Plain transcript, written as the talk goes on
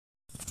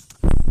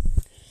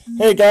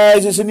Hey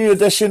guys, it's a new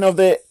edition of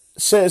the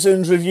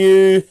Citizens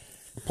Review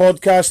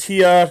podcast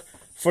here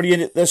for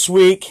you this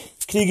week.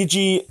 Craigie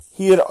G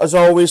here as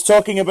always,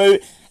 talking about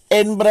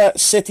Edinburgh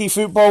City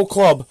Football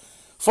Club.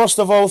 First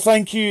of all,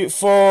 thank you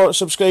for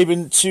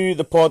subscribing to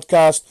the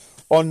podcast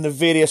on the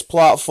various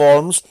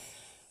platforms.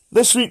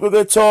 This week we're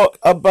going to talk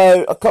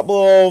about a couple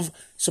of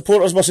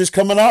supporters buses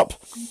coming up.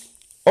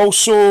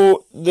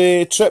 Also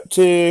the trip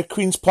to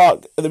Queen's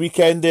Park at the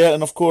weekend there,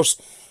 and of course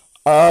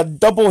a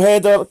double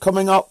header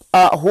coming up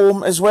at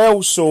home as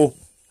well. So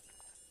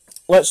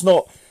let's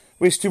not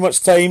waste too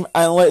much time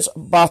and let's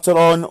batter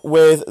on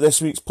with this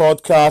week's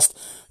podcast.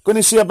 Going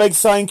to say a big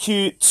thank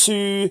you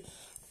to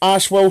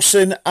Ash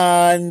Wilson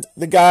and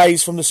the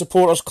guys from the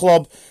Supporters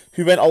Club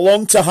who went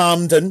along to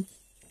Hampden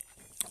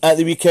at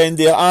the weekend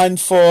there,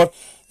 and for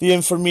the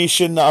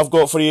information that I've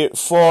got for you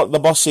for the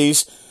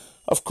buses.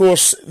 Of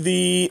course,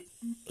 the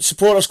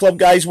Supporters Club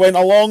guys went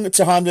along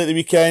to Hampden at the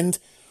weekend.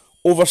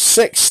 Over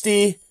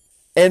 60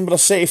 Edinburgh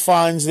City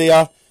fans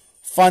there.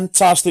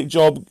 Fantastic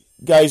job,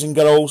 guys and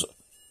girls.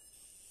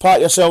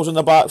 Pat yourselves on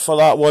the back for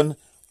that one.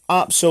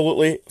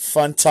 Absolutely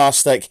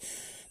fantastic.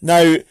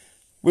 Now,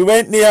 we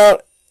went there,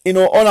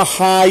 on a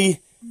high,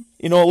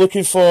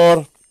 looking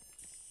for,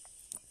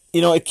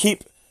 to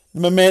keep the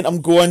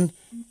momentum going.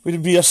 It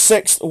would be a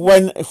sixth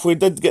win if we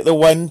did get the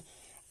win.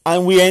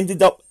 And we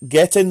ended up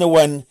getting the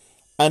win.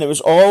 And it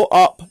was all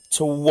up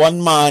to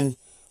one man.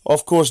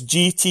 Of course,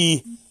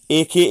 GT,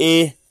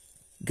 a.k.a.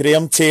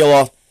 Graham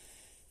Taylor.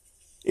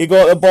 He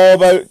got the ball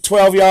about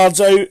 12 yards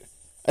out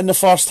in the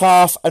first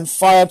half and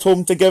fired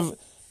home to give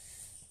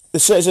the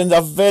Citizens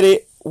a very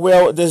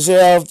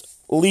well-deserved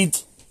lead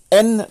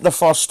in the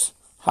first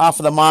half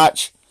of the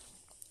match,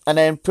 and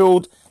then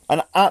pulled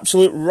an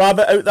absolute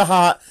rabbit out the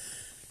hat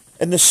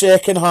in the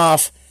second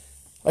half.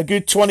 A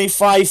good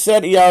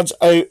 25-30 yards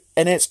out,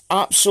 and it's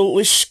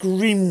absolutely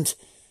screamed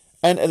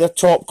into the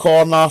top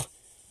corner.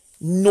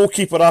 No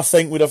keeper, I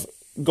think, would have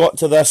got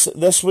to this.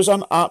 This was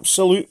an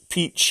absolute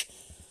peach.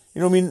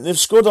 They've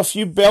scored a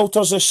few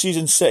belters this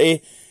season,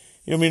 City.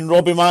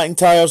 Robbie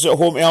McIntyre's at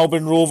home to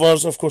Albion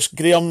Rovers. Of course,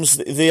 Graham's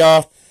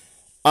there.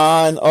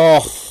 And,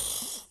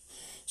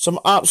 some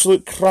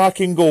absolute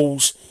cracking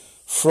goals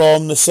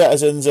from the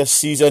Citizens this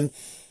season.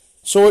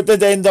 So it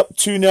did end up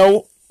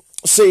 2-0.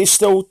 City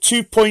still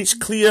 2 points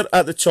clear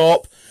at the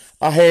top,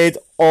 ahead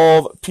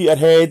of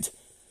Peterhead,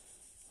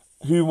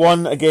 who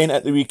won again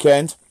at the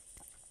weekend.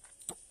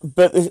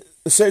 But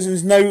the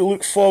Citizens now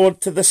look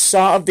forward to this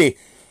Saturday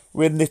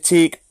when they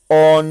take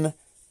on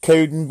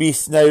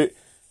Cowdenbeath. Now,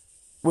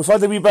 we've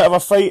had a wee bit of a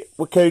fight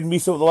with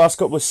Cowdenbeath over the last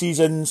couple of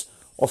seasons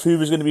of who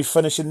was going to be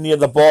finishing near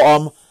the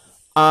bottom.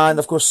 And,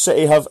 of course,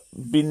 City have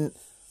been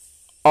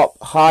up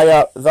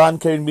higher than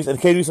Cowdenbeath. And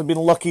Cowdenbeath have been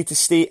lucky to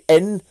stay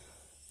in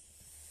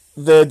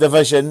the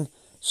division.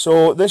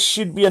 So this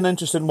should be an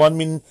interesting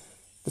one.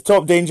 The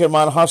top danger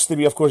man has to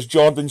be, of course,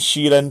 Jordan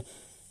Sheeran.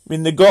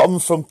 They got him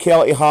from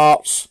Kelty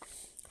Hearts,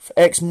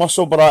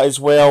 ex-Musselburgh as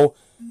well.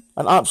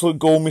 An absolute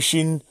goal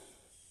machine.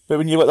 But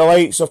when you've got the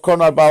likes of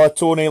Conor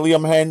Ballatoni,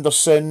 Liam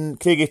Henderson,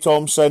 Craigie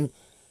Thompson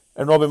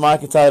and Robbie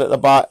McIntyre at the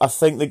back, I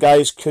think the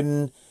guys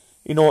can,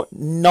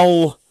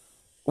 null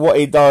what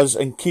he does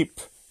and keep,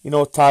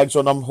 tags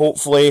on him.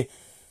 Hopefully,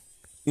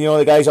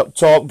 the guys up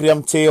top,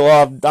 Graham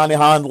Taylor, Danny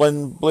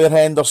Handlin, Blair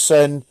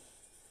Henderson,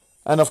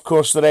 and of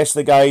course the rest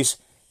of the guys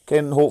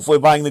can hopefully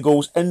bang the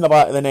goals in the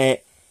back of the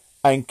net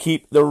and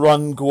keep the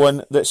run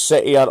going that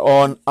City are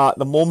on at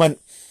the moment.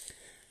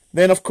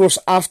 Then, of course,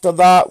 after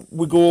that,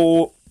 we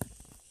go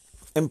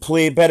and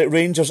play Berwick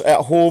Rangers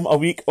at home a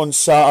week on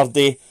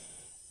Saturday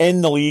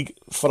in the league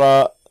for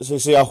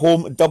a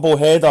home double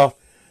header.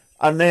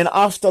 And then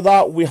after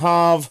that we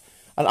have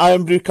an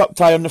Iron Brew Cup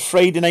tie on the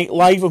Friday night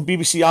live on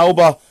BBC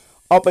Alba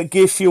up at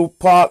Gayfield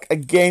Park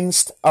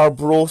against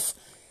Arbroath.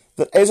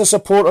 There is a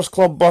Supporters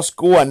Club bus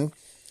going.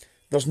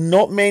 There's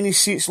not many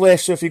seats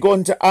left, so if you go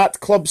into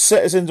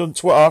 @ClubCitizens on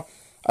Twitter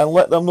and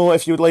let them know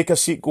if you would like a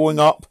seat going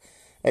up.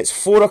 It's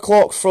 4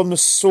 o'clock from the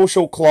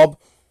Social Club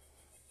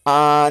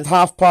and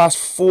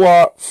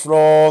 4:30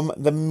 from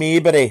the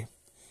Maybury,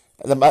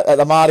 at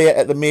the Marriott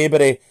at the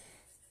Maybury.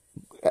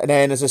 And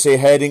then, as I say,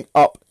 heading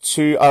up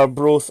to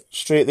Arbroath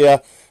straight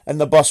there.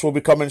 And the bus will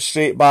be coming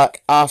straight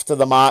back after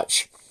the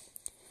match.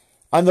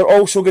 And they're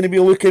also going to be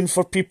looking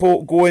for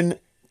people going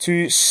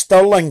to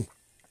Stirling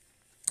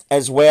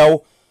as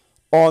well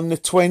on the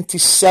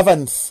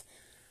 27th.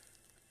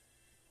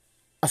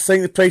 I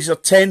think the prices are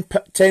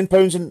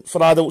 £10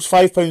 for adults,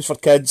 £5 for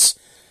kids.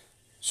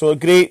 So a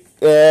great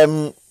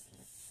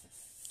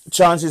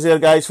chances there,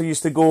 guys, for you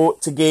to go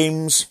to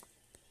games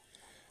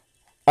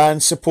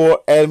and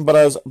support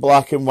Edinburgh's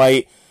black and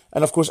white.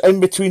 And of course,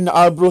 in between the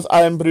Arbroath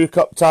Iron Brew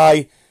Cup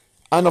tie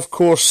and of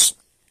course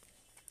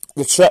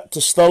the trip to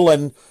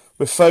Stirling,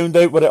 we found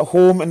out we're at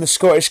home in the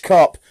Scottish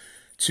Cup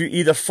to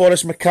either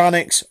Forest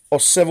Mechanics or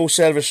Civil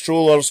Service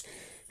Strollers,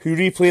 who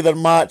replay their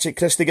match at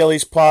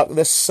Christogillies Park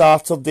this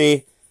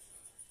Saturday.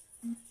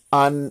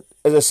 And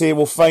as I say,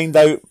 we'll find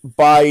out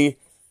by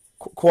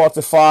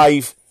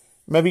 4:45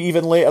 maybe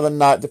even later than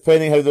that,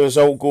 depending how the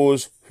result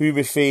goes, who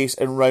we face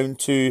in round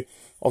 2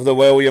 of the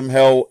William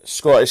Hill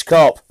Scottish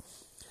Cup.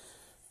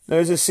 Now,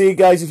 as I say,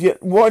 guys, if you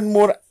want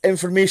more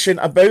information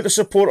about the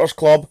Supporters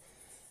Club,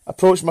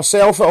 approach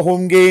myself at a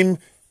home game,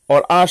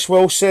 or Ash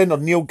Wilson, or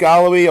Neil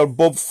Galloway, or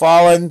Bob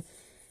Fallon.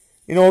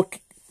 You know,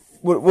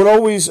 we're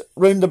always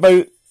round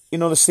about, you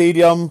know, the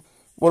stadium.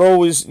 We're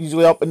always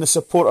usually up in the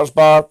supporters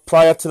bar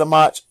prior to the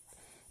match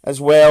as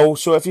well.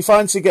 So if you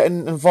fancy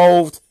getting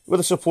involved with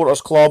the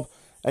Supporters Club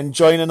and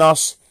joining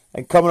us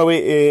and coming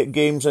away to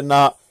games and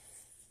that,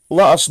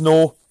 let us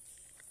know,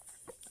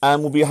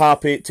 and we'll be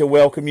happy to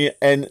welcome you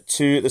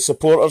into the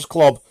Supporters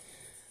Club.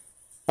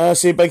 And I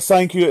say big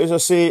thank you, as I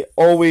say,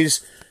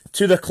 always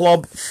to the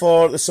club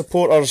for the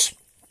supporters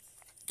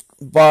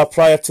bar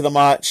prior to the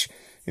match.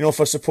 You know,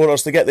 for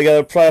supporters to get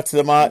together prior to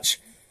the match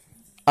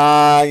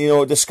and, you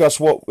know,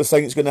 discuss what we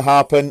think is going to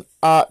happen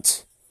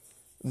at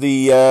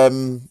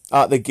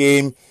the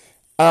game.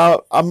 I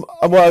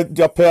want to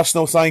do a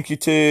personal thank you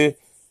to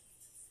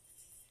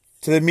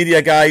the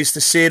media guys,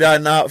 to Sarah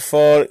and that,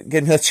 for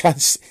giving me a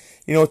chance,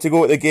 you know, to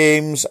go to the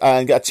games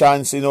and get a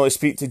chance, you know, to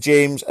speak to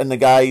James and the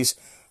guys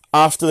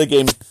after the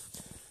game.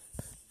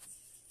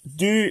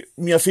 Do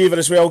me a favour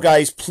as well,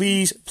 guys.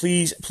 Please,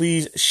 please,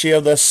 please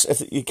share this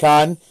if you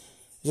can.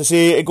 As I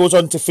say, it goes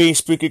on to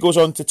Facebook, it goes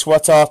on to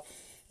Twitter.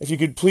 If you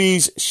could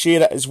please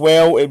share it as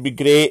well, it'd be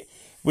great.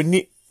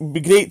 It'd be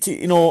great to,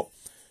 you know,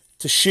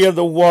 to share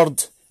the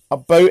word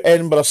about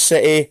Edinburgh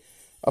City.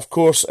 Of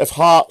course, if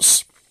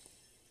Hearts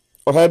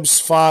or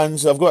Hibs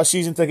fans have got a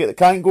season ticket that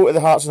can't go to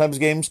the Hearts and Hibs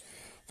games,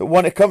 that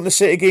want to come to the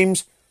City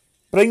games,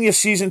 bring your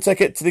season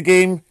ticket to the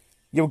game.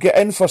 You'll get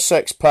in for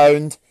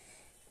 £6.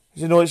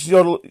 You know, it's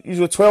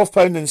usually £12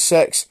 and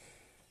 £6.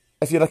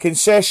 If you're a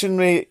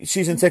concessionary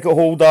season ticket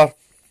holder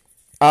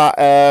at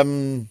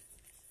Hibs,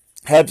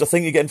 I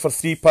think you get in for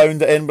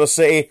 £3 at Edinburgh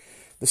City.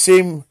 The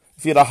same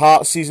if you're a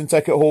Hearts season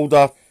ticket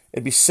holder,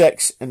 it'd be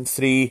 6 and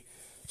 3.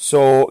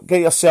 So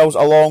get yourselves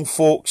along,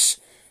 folks,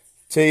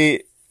 to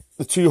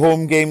the 2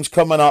 home games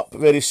coming up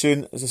very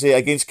soon, as I say,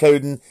 against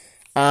Cowden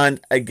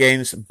and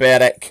against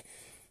Berwick.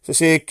 So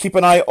say, keep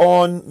an eye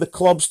on the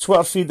club's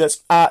Twitter feed.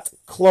 That's at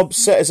Club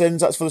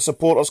Citizens. That's for the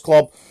Supporters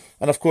Club.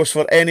 And of course,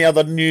 for any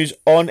other news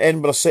on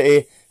Edinburgh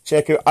City,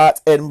 check out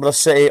at Edinburgh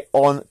City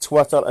on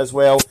Twitter as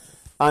well.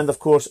 And of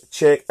course,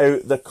 check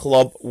out the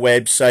club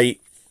website.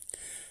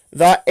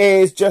 That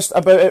is just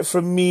about it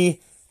from me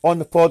on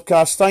the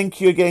podcast.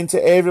 Thank you again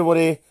to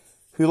everybody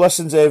who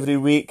listens every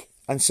week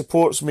and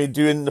supports me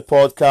doing the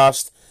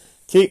podcast.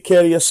 Take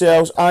care of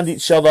yourselves and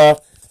each other.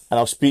 And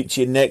I'll speak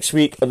to you next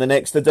week on the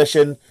next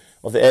edition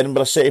of the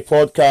Edinburgh City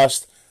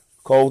podcast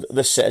called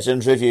The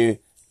Citizens Review.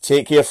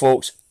 Take care,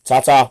 folks.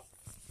 Ta-ta.